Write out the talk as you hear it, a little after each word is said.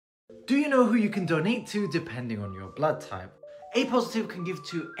Do you know who you can donate to depending on your blood type? A positive can give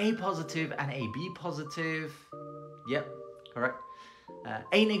to A positive and AB positive. Yep, correct.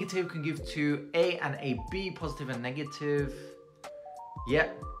 A negative can give to A and AB positive and negative.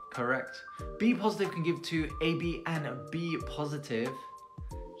 Yep, correct. B positive can give to AB and B positive.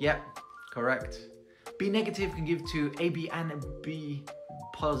 Yep, correct. B negative can give to AB and B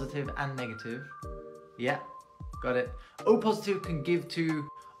positive and negative. Yep, got it. O positive can give to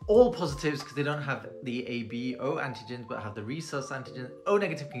all positives because they don't have the ABO antigens but have the rhesus antigen. O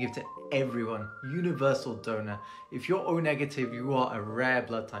negative can give to everyone, universal donor. If you're O negative, you are a rare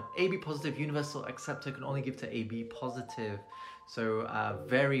blood type. AB positive, universal acceptor, can only give to AB positive. So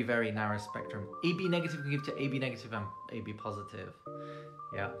very, very narrow spectrum. AB negative can give to AB negative and AB positive.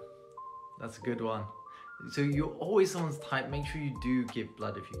 Yeah, that's a good one. So you're always someone's type. Make sure you do give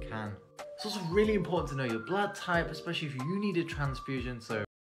blood if you can. It's also really important to know your blood type, especially if you need a transfusion. So